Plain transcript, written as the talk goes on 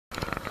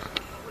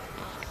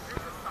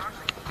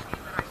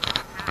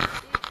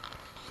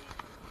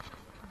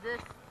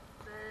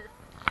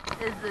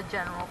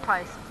general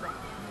price of things.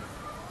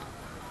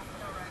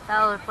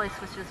 That other place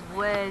was just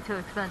way too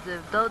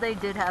expensive, though they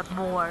did have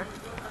more.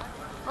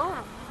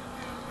 Oh!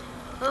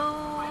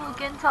 Oh,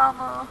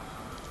 Gintama!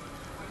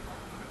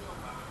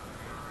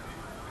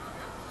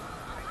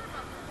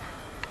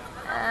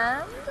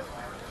 And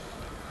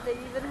they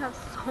even have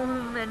so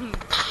many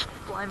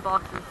blind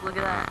boxes. Look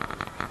at that.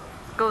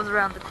 It goes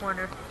around the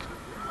corner.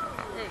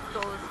 It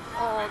goes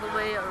all the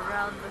way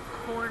around the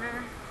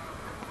corner.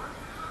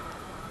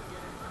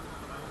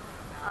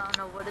 I don't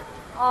know what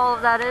all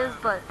of that is,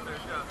 but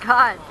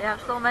God, they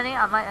have so many,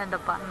 I might end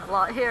up buying a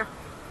lot here.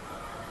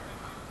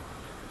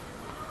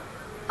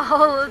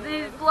 All of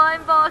these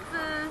blind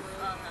boxes.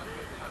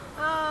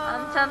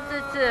 I'm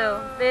tempted too.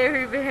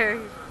 Very,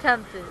 very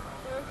tempted.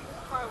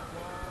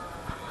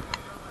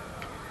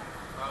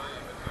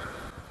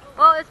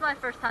 Well, it's my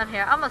first time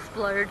here. I'm a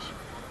splurge.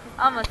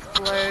 I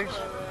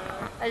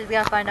just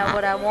gotta find out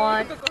what I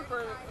want.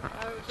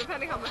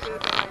 Depending how much it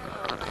is.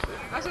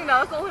 Actually, no,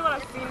 that's the only one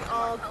I've seen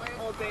all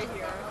day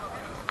here.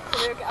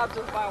 So maybe I'll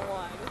just buy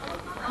one.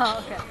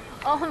 Oh, okay.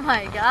 Oh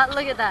my God,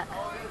 look at that.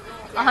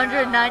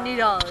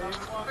 $190.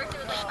 First it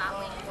was like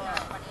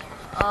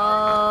Batwing,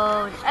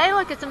 Oh, hey,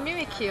 look, it's a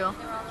Mimikyu.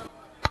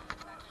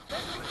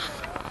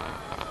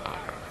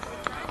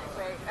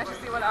 Wait, I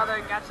should see what other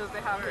gachas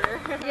they have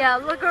here. Yeah,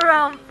 look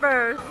around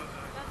first.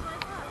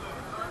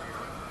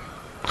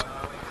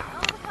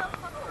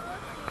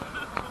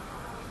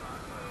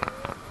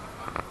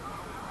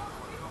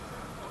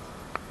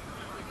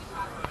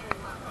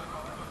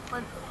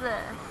 What's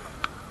this?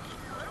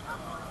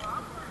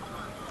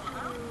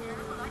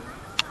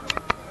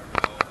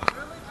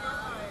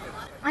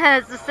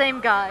 It's the same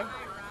guy.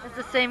 It's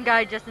the same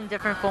guy, just in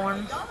different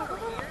forms.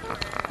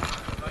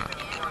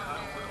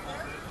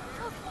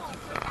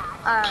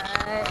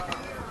 Alright.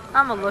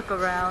 I'm gonna look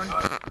around.